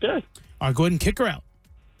 Okay. All right, go ahead and kick her out.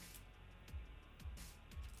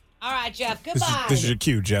 All right, Jeff, This goodbye. is your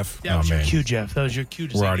cue, Jeff. That was your cue, Jeff. That was your cue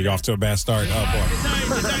to We're say already off to a bad start. Oh, boy. It's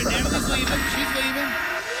all right. Natalie's leaving. She's leaving.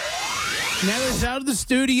 Natalie's out of the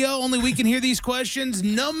studio. Only we can hear these questions.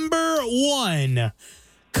 Number 1.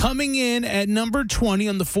 Coming in at number 20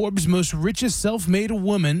 on the Forbes most richest self-made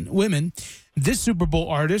women, this Super Bowl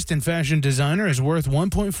artist and fashion designer is worth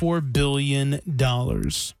 $1.4 billion.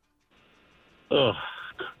 Ugh.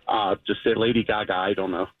 Just say Lady Gaga. I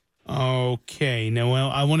don't know. Okay. Now, well,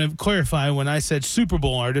 I want to clarify. When I said Super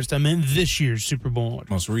Bowl artist, I meant this year's Super Bowl artist.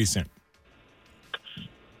 Most recent.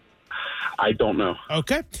 I don't know.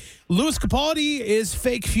 Okay. Louis Capaldi is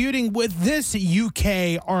fake feuding with this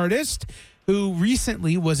UK artist who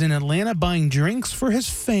recently was in Atlanta buying drinks for his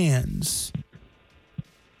fans.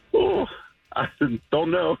 Ooh, I don't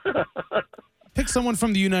know. Pick someone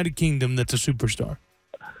from the United Kingdom that's a superstar.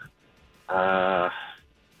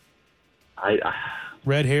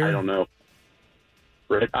 Red hair? I don't know.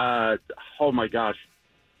 Oh, my gosh.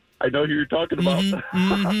 I know who you're talking about.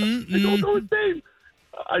 I don't know his name.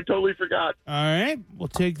 I totally forgot. All right, we'll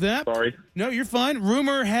take that. Sorry. No, you're fine.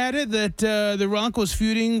 Rumor had it that The Rock was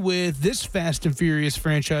feuding with this Fast and Furious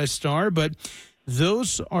franchise star, but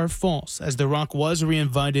those are false, as The Rock was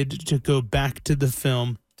reinvited to go back to the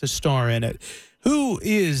film to star in it. Who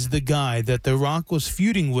is the guy that The Rock was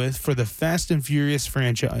feuding with for the Fast and Furious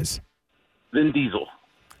franchise? Vin Diesel.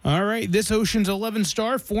 All right, this Ocean's 11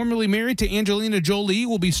 star, formerly married to Angelina Jolie,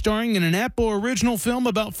 will be starring in an Apple original film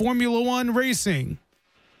about Formula One racing.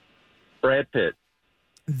 Brad Pitt.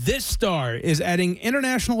 This star is adding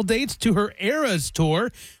international dates to her Eras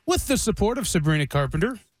tour with the support of Sabrina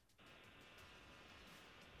Carpenter.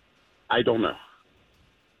 I don't know.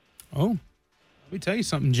 Oh, let me tell you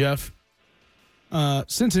something, Jeff.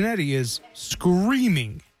 Cincinnati is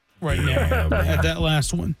screaming right now at that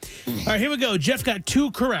last one. All right, here we go. Jeff got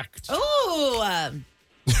 2 correct. Ooh.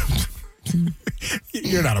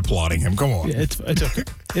 You're not applauding him. Come on. Yeah, it's okay.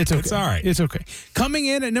 It's okay. It's all right. It's okay. Coming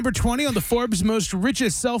in at number 20 on the Forbes Most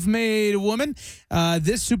Richest Self-Made Woman,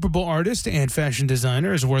 this Super Bowl artist and fashion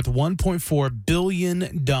designer is worth $1.4 billion.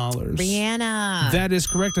 Rihanna. That is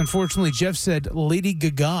correct. Unfortunately, Jeff said Lady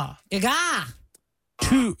Gaga. Gaga.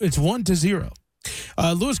 It's 1-0.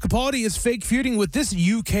 Louis Capaldi is fake feuding with this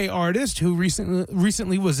UK artist who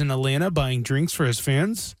recently was in Atlanta buying drinks for his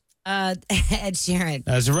fans. Ed Sheeran.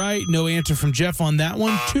 That's right. No answer from Jeff on that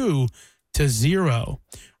one. 2-0.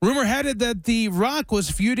 Rumor had it that The Rock was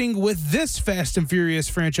feuding with this Fast and Furious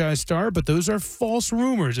franchise star, but those are false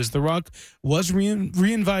rumors, as The Rock was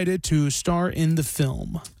reinvited to star in the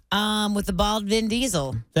film. With the bald Vin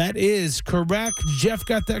Diesel. That is correct. Jeff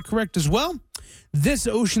got that correct as well. This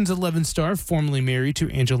Ocean's 11 star, formerly married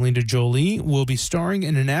to Angelina Jolie, will be starring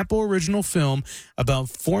in an Apple original film about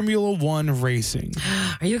Formula One racing.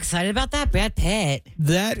 Are you excited about that? Brad Pitt.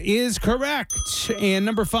 That is correct. And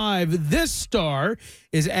number 5, this star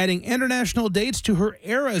is adding international dates to her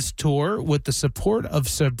Eras tour with the support of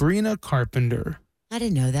Sabrina Carpenter. I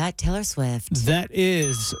didn't know that. Taylor Swift. That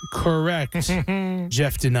is correct.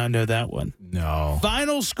 Jeff did not know that one. No.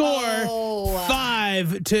 Final score,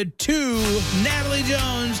 5-2. Natalie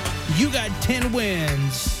Jones, you got 10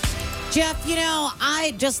 wins. Jeff,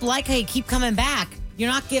 I just like how you keep coming back. You're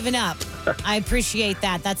not giving up. I appreciate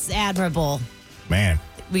that. That's admirable. Man.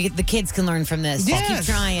 The kids can learn from this. Yes. Just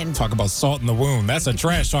keep trying. Talk about salt in the wound. That's a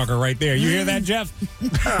trash talker right there. You hear that, Jeff?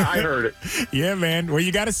 I heard it. Yeah, man. Well,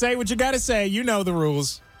 you got to say what you got to say. You know the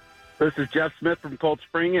rules. This is Jeff Smith from Cold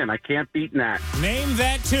Spring Inn. I can't beat that. Name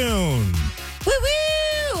that tune.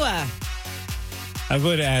 Woo-woo! I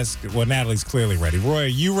would ask, well, Natalie's clearly ready. Roy, are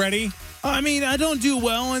you ready? I mean, I don't do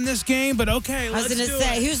well in this game, but okay, I was going to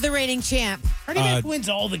say, who's the reigning champ? Freddie Mac wins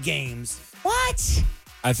all the games. What?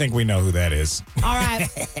 I think we know who that is. All right.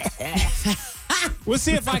 We'll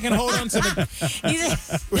see if I can hold on to the...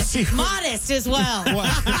 We'll see. Modest as well.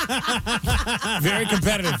 Very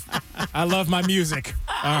competitive. I love my music.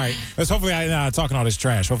 All right. Let's hopefully, talking all this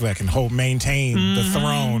trash, hopefully I can maintain the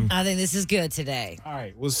throne. I think this is good today. All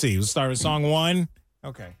right. We'll see. We'll start with song 1.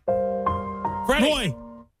 Okay. Freddie. Roy.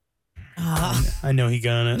 I know he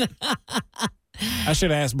got it. I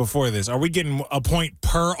should have asked before this. Are we getting a point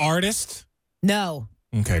per artist? No.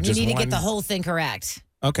 Okay, You just need to one. get the whole thing correct.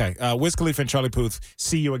 Okay, Wiz Khalifa and Charlie Puth,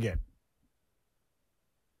 See You Again.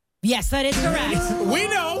 Yes, that is correct. We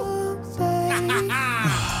know.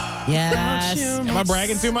 Yes. Am I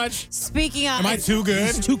bragging too much? Speaking of... Am I too good?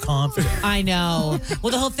 He's too confident. I know.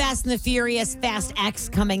 Well, the whole Fast and the Furious, Fast X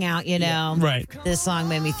coming out, Right. This song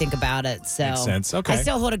made me think about it. So Makes sense. Okay. I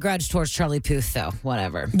still hold a grudge towards Charlie Puth, though.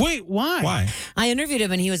 Whatever. Wait, why? Why? I interviewed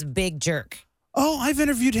him, and he was a big jerk. Oh, I've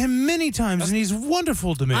interviewed him many times, and he's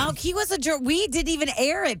wonderful to me. Oh, he was a jerk. We didn't even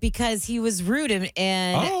air it because he was rude,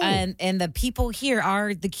 and the people here,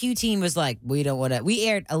 the Q team was like, we don't want to. We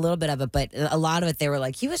aired a little bit of it, but a lot of it, they were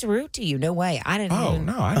like, he was rude to you. No way. I didn't. Oh, even...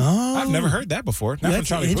 no. I've never heard that before. Not from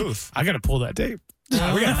Charlie Puth. I got to pull that tape. We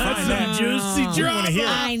got to find that. Juicy drama.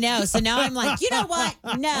 I know. So now I'm like, you know what?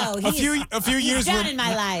 No, A few years done in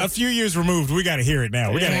my life. A few years removed, we got to hear it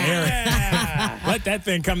now. We got to air it. Let that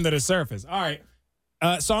thing come to the surface. All right.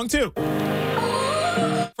 Song 2.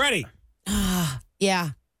 Freddie.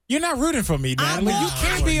 Yeah. You're not rooting for me, Natalie. You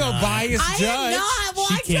can't be a biased I judge. am not. Well,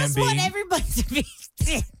 She I just can want be. everybody to be.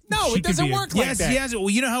 No, She it can doesn't be work like yes, that. Yes, well,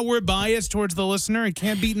 you know how we're biased towards the listener and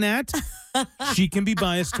can't beat Nat? She can be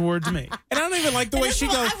biased towards me. And I don't even like the way she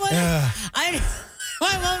goes. I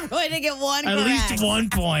want Roy to get one At correct. least 1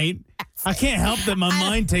 point. I can't help that my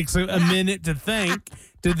mind takes a minute to think,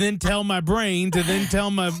 to then tell my brain, to then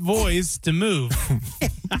tell my voice to move.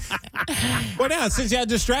 Well, now, since y'all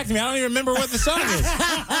distracted me, I don't even remember what the song is.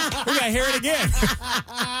 We got to hear it again.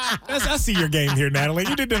 I see your game here, Natalie.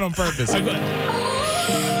 You did it on purpose. That's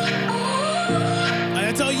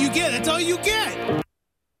all you get. That's all you get.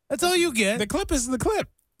 That's all you get. The clip is the clip.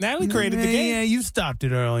 Natalie created the game. Yeah, you stopped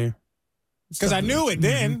it earlier. Because I knew it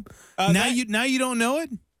then. Now you don't know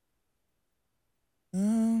it?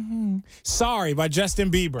 Sorry by Justin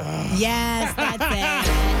Bieber. Yes, that's it.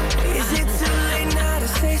 Is it too late now to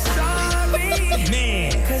say sorry?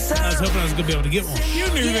 Man, I was hoping I was going to be able to get one. You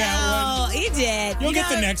knew that one. He did. You'll get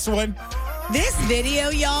the next one. This video,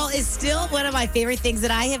 y'all, is still one of my favorite things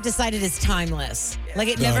that I have decided is timeless. Like,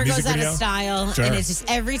 it never music goes out video? of style. Sure. And it's just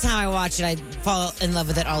every time I watch it, I fall in love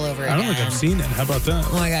with it all over I again. don't think I've seen it. How about that?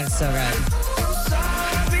 Oh, my God, it's so good.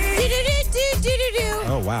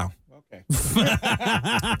 Oh, wow. Okay.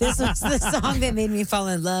 This was the song that made me fall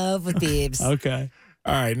in love with Biebs. Okay.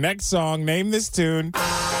 All right, next song. Name this tune.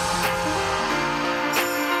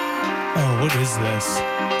 Oh, what is this?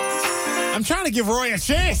 I'm trying to give Roy a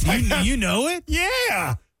chance. You know it?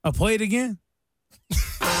 Yeah. I'll play it again.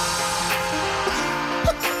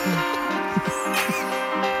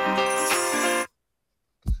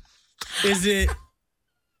 Is it?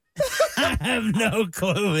 I have no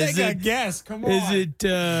clue. Is Take a it? guess. Come on. Is it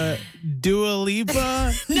Dua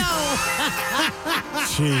Lipa? No.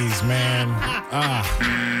 Jeez, man.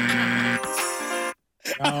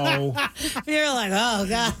 Oh. You're like, oh,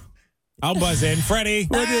 God. I'll buzz in. Freddie.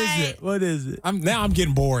 What is it? What is it? I'm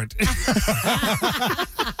getting bored. That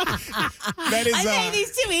is I think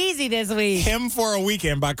he's too easy this week. Him for a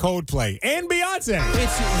Weekend by Coldplay and Beyonce.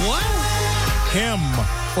 It's what? Him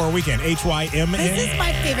for a Weekend. HYMN. This is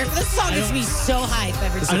my favorite. This song gets me so hype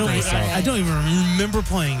every time I don't even remember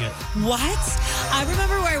playing it. What? I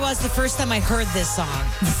remember where I was the first time I heard this song.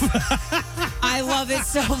 I love it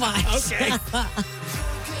so much. Okay.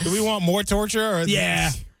 Do we want more torture? Or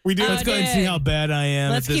Yeah. We do. Let's go and see how bad I am.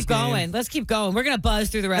 Let's at this keep going. game. Let's keep going. We're going to buzz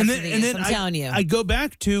through the rest of these. I'm telling you. I go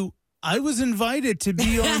back to, I was invited to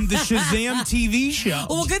be on the Shazam TV show.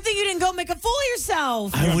 Well, good thing you didn't go make a fool of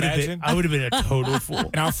yourself. I would have been a total fool.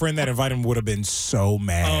 And our friend that invited him would have been so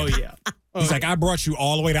mad. Oh, yeah. He's like, I brought you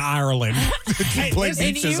all the way to Ireland to play And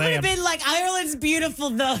Beat you would have Shazam. been like, Ireland's beautiful,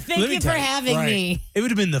 though. Thank you for having me. It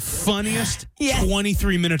would have been the funniest Yeah.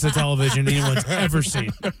 23 minutes of television anyone's ever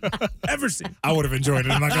seen. Ever seen. I would have enjoyed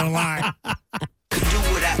it. I'm not going to lie.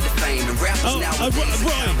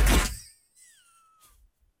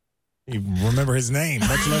 You remember his name,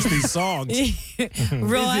 much less these songs.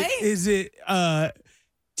 Roy? Is it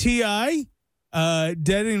T.I.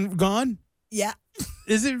 Dead and Gone? Yeah.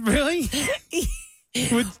 Is it really?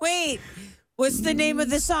 Wait, what's the name of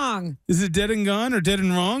the song? Is it Dead and Gone or Dead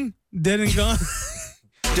and Wrong? Dead and Gone?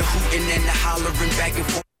 The hooting and the hollering back and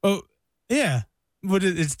forth. Oh, yeah. But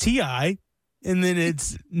it's T.I. And then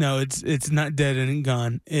it's not Dead and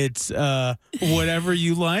Gone. It's Whatever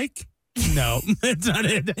You Like. No, that's not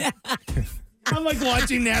it. I'm like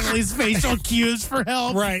watching Natalie's facial cues for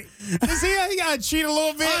help. Right. See how you got to cheat a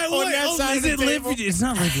little bit on that side of the table? It's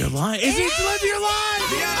not Live Your Life. Is it Live Your Life?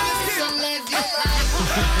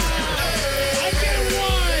 I get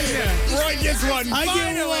one. Roy gets one. I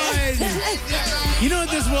get one. You know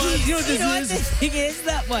what this was? You know what this is? The thing is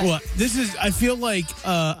that what? What? This is, I feel like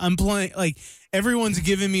I'm playing, like, everyone's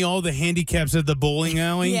giving me all the handicaps at the bowling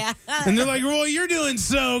alley. Yeah. And they're like, Roy, you're doing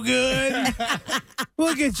so good.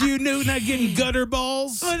 Look at you, not getting gutter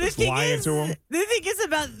balls. Well, the thing is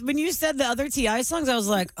about when you said the other T.I. songs, I was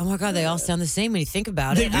like, oh my God, they all sound the same when you think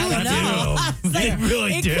about it. They really do. They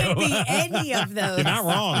really it do. It could be any of those. You're not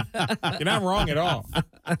wrong. You're not wrong at all.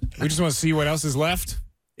 We just want to see what else is left.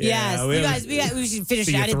 Yes, Yeah, we should finish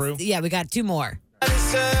see you that. through. Yeah, we got two more.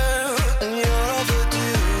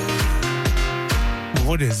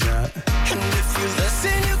 What is that?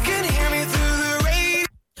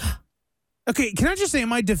 Okay, can I just say in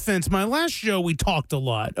my defense, my last show we talked a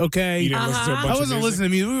lot, okay? You didn't listen to a bunch I of wasn't music? listening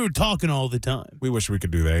to music. We were talking all the time. We wish we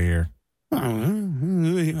could do that here. I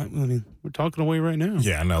mean, we're talking away right now.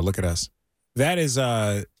 Yeah, no, look at us. That is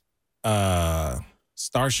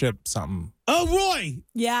Starship something. Oh, Roy!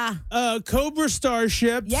 Yeah. Cobra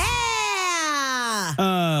Starship. Yeah.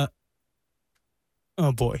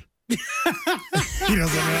 Oh, boy. He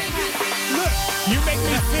doesn't know. Look, you make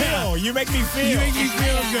me feel. You make me feel. You make me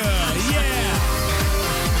feel good.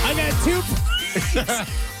 Yeah. I got 2 points.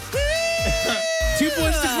 2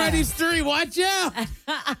 points to Freddy's 3. Watch out.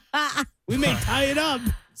 We may tie it up.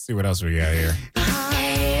 Let's see what else we got here.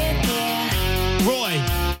 Roy.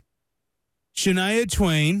 Shania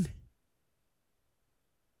Twain.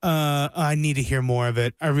 I need to hear more of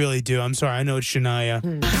it. I really do. I'm sorry. I know it's Shania.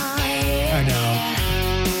 I know.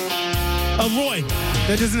 Roy.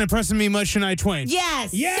 That doesn't impress me much, Shania Twain.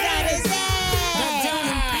 Yes. Yes. That is it.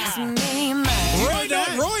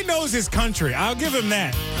 Roy knows his country. I'll give him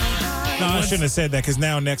that. No, I shouldn't have said that because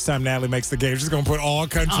now next time Natalie makes the game, she's going to put all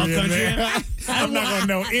country in there. I'm not going to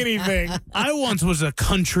know anything. I once was a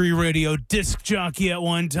country radio disc jockey at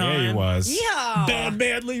one time. Yeah, he was. Yeah.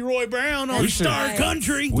 Bad Leroy Brown on Star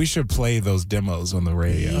Country. We should play those demos on the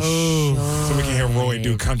radio. Oh. So we can hear Roy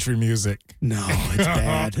do country music. No, it's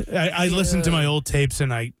bad. I listened to my old tapes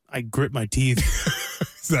and I grit my teeth.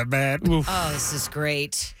 Is that bad? Oof. Oh, this is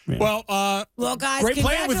great. Yeah. Well, guys, great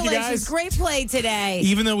playing with you congratulations. guys. Great play today.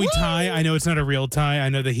 Even though we tie, I know it's not a real tie. I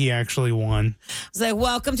know that he actually won. It's like,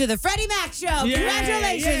 welcome to the Freddie Mac Show.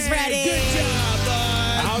 Congratulations, Freddie. Good job,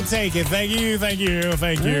 bud. I'll take it. Thank you. Hey,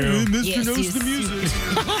 Mr. Yes, knows the yes. music.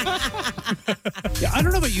 Yeah, I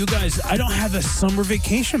don't know about you guys. I don't have a summer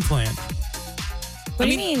vacation planned. What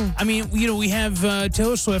do you mean? I mean, we have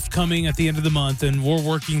Taylor Swift coming at the end of the month, and we're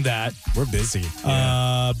working that. We're busy.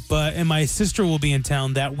 And my sister will be in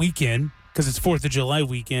town that weekend because it's 4th of July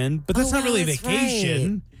weekend. But that's not really a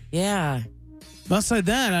vacation. Right. Yeah. Outside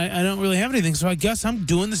that, I don't really have anything. So I guess I'm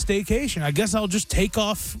doing the staycation. I guess I'll just take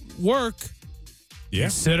off work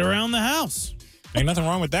and sit around the house. Ain't nothing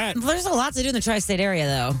wrong with that. There's a lot to do in the tri-state area,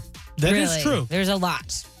 though. That is true. There's a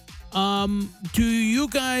lot. Do you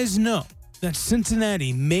guys know that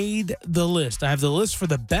Cincinnati made the list? I have the list for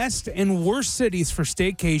the best and worst cities for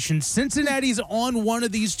staycation. Cincinnati's on one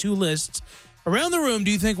of these two lists. Around the room,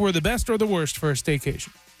 do you think we're the best or the worst for a staycation?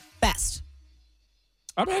 Best.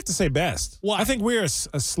 I'm going to have to say best. Why? I think we're a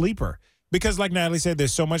sleeper because, like Natalie said,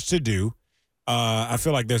 there's so much to do. I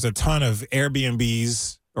feel like there's a ton of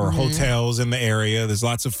Airbnbs or hotels in the area. There's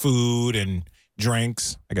lots of food and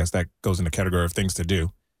drinks. I guess that goes in the category of things to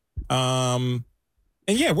do.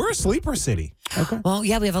 And yeah, we're a sleeper city. Okay. Well,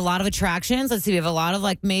 yeah, we have a lot of attractions. Let's see, we have a lot of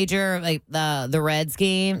like major, like the Reds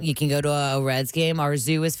game. You can go to a Reds game. Our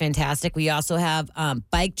zoo is fantastic. We also have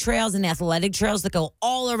bike trails and athletic trails that go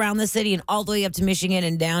all around the city and all the way up to Michigan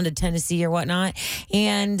and down to Tennessee or whatnot.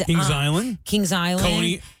 And Kings Island,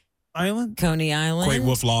 Coney Island, Great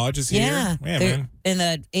Wolf Lodge is here. Yeah, man. In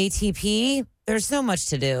the ATP, there's so much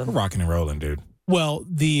to do. We're rocking and rolling, dude. Well,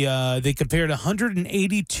 they compared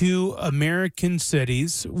 182 American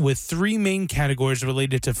cities with 3 main categories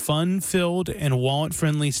related to fun-filled and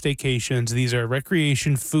wallet-friendly staycations. These are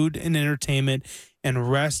recreation, food and entertainment,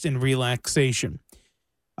 and rest and relaxation.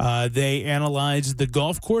 They analyzed the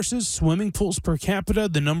golf courses, swimming pools per capita,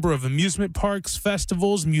 the number of amusement parks,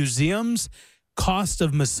 festivals, museums, cost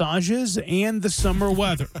of massages, and the summer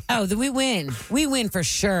weather. Oh, we win. We win for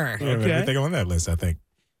sure. Yeah, everything on that list, I think.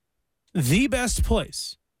 The best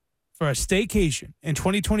place for a staycation in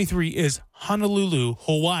 2023 is Honolulu,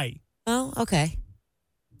 Hawaii. Oh, okay.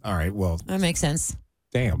 All right, well. That makes sense.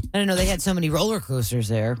 Damn. I didn't know they had so many roller coasters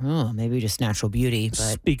there. Oh, maybe just natural beauty.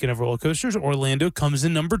 But Speaking of roller coasters, Orlando comes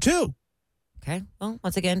in number 2. Okay. Well,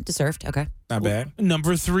 once again, deserved. Okay. Not bad.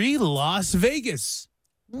 Number 3, Las Vegas.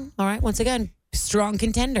 All right. Once again, strong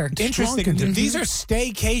contender. Interesting. These are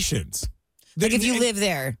staycations. Like if you live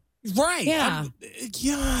there. Right. Yeah.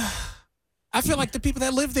 I feel like the people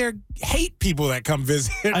that live there hate people that come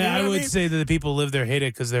visit. I would say that the people who live there hate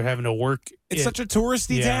it because they're having to work. It's such a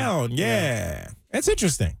touristy town. Yeah. That's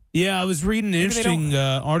interesting. Yeah, I was reading an interesting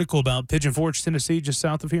article about Pigeon Forge, Tennessee, just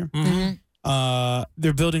south of here. Mm-hmm.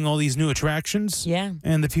 They're building all these new attractions. Yeah.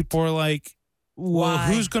 And the people are like, well,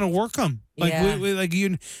 Why? who's going to work them? Like,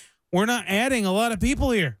 we're not adding a lot of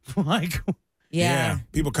people here. Yeah.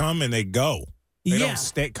 People come and they go. They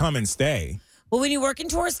don't come and stay. Well, when you work in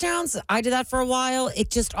tourist towns, I did that for a while. It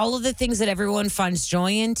just, all of the things that everyone finds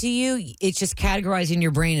joy into you, it's just categorized in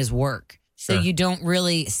your brain as work. Sure. So you don't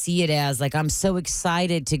really see it as like, I'm so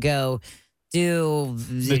excited to go do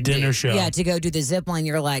the dinner show. Yeah, to go do the zip line.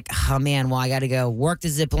 You're like, oh man, well, I got to go work the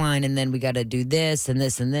zip line and then we got to do this and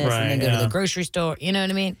this and this Right, and then go to the grocery store. You know what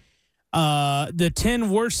I mean? The 10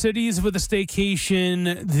 worst cities with a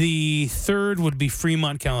staycation. The 3rd would be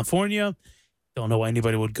Fremont, California. Don't know why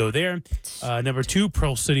anybody would go there. Number 2,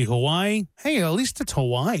 Pearl City, Hawaii. Hey, at least it's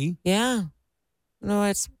Hawaii. Yeah. No,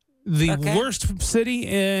 it's the worst city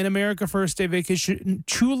in America for a stay vacation,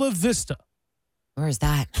 Chula Vista. Where is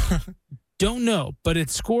that? Don't know, but it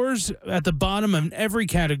scores at the bottom of every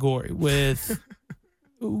category with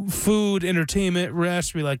food, entertainment,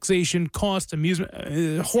 rest, relaxation, cost,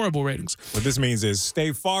 amusement. Horrible ratings. What this means is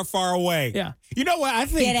stay far, far away. Yeah. You know what? I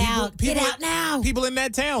think Get out now. People in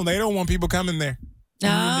that town, they don't want people coming there.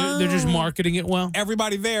 No. They're just marketing it well.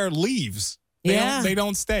 Everybody there leaves. They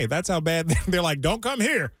don't stay. That's how bad they're like, don't come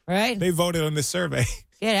here. Right. They voted on this survey.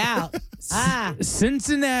 Get out.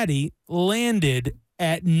 Cincinnati landed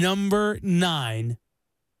at number 9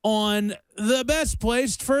 on the best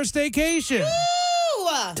place for a staycation.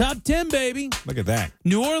 Top 10, baby. Look at that.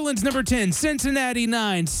 New Orleans, number 10. Cincinnati,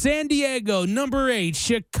 9. San Diego, number 8.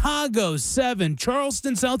 Chicago, 7.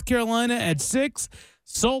 Charleston, South Carolina at 6.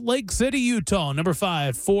 Salt Lake City, Utah, number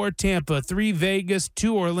 5. 4, Tampa. 3, Vegas.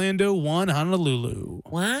 2, Orlando. 1, Honolulu.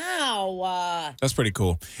 Wow. That's pretty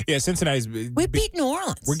cool. Yeah, Cincinnati's. We beat New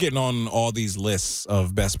Orleans. We're getting on all these lists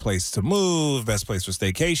of best place to move, best place for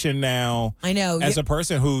staycation now. I know. As a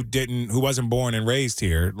person who wasn't born and raised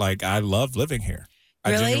here, like, I love living here.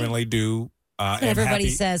 Really? I genuinely do. Everybody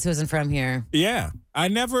says who isn't from here. Yeah. I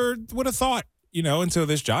never would have thought, until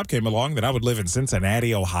this job came along that I would live in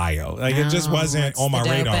Cincinnati, Ohio. Like, it just wasn't on my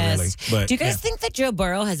radar, really. But do you guys think that Joe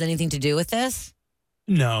Burrow has anything to do with this?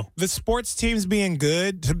 No. The sports teams being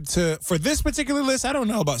good for this particular list, I don't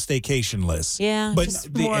know about staycation lists. Yeah. But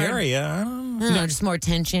the area, I don't know. Just more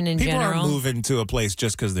tension in People general. aren't moving to a place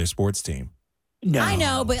just because they're sports team. No. I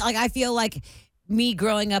know, but like I feel like me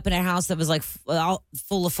growing up in a house that was like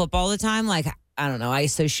full of football all the time, like, I don't know, I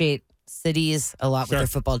associate cities a lot with their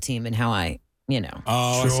football team and how I,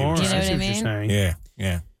 Oh, sure. You know what I mean?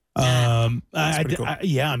 Yeah.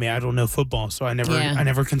 I mean, I don't know football, so I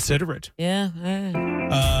never consider it. Yeah.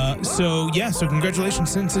 So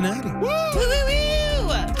congratulations, Cincinnati. Woo, woo, woo.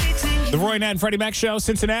 The Roy Nat and Freddie Mac Show,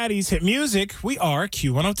 Cincinnati's hit music. We are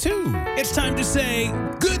Q102. It's time to say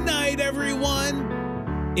good night,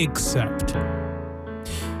 everyone. Except,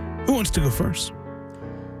 who wants to go first?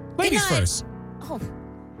 Ladies first. Oh,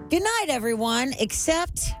 good night, everyone.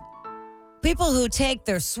 Except people who take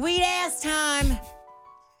their sweet ass time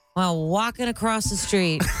while walking across the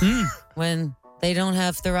street when they don't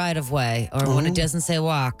have the right of way, or when it doesn't say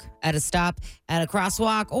walk at a stop, at a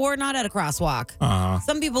crosswalk, or not at a crosswalk.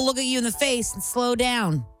 Some people look at you in the face and slow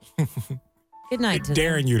down. Good night to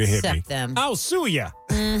daring you to hit me. them. I'll sue ya.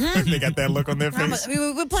 They got that look on their face.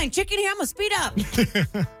 We're playing chicken here. I'm going to speed up.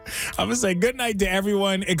 I'm going to say good night to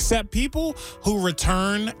everyone except people who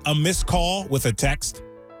return a missed call with a text.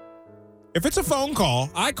 If it's a phone call,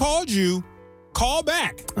 I called you. Call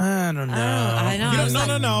back. I don't know. I know.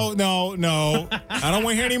 No. I don't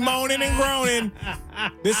want to hear any moaning and groaning.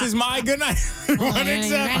 This is my good night. You're trying to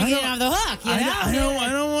get off the hook. I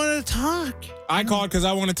don't want to talk. I called because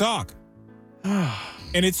I want to talk.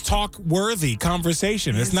 And it's talk-worthy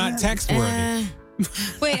conversation. It's not text-worthy.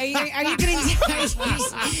 Wait, are you getting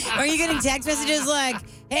text messages like,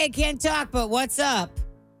 "Hey, can't talk, but what's up"?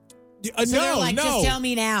 So they're like, just tell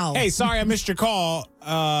me now. Hey, sorry I missed your call.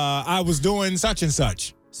 I was doing such and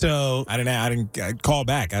such. So I didn't call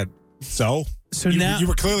back. So you, now you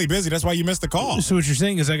were clearly busy. That's why you missed the call. So what you're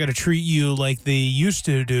saying is I got to treat you like they used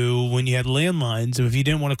to do when you had landlines. If you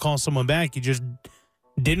didn't want to call someone back, you just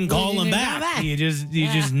didn't call them back. You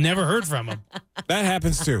just never heard from them. That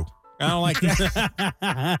happens too. I don't like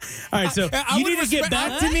that. All right, so you need to get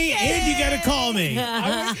back to me, and you got to call me.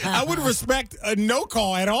 I would respect a no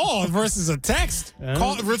call at all versus a text.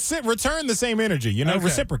 Call, return the same energy.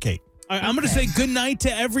 Reciprocate. I'm going to say good night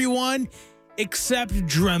to everyone except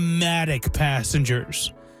dramatic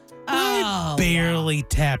passengers. I barely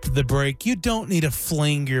tapped the brake. You don't need to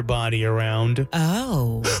fling your body around.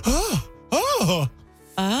 Oh.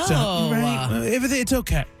 So, right, it's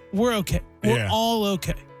okay. We're okay. We're all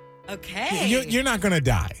okay. Okay. You're not going to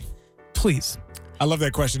die. Please. I love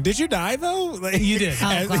that question. Did you die, though? You did.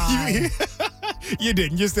 Oh, God. You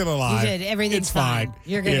didn't. You're still alive. You did. Everything's fine.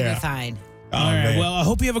 You're going to be fine. All right. Well, I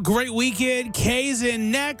hope you have a great weekend. K's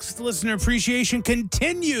in next. Listener appreciation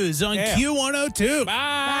continues on Q102.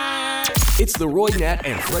 Bye. It's the Roy Nat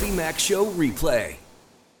and Freddie Mac Show replay.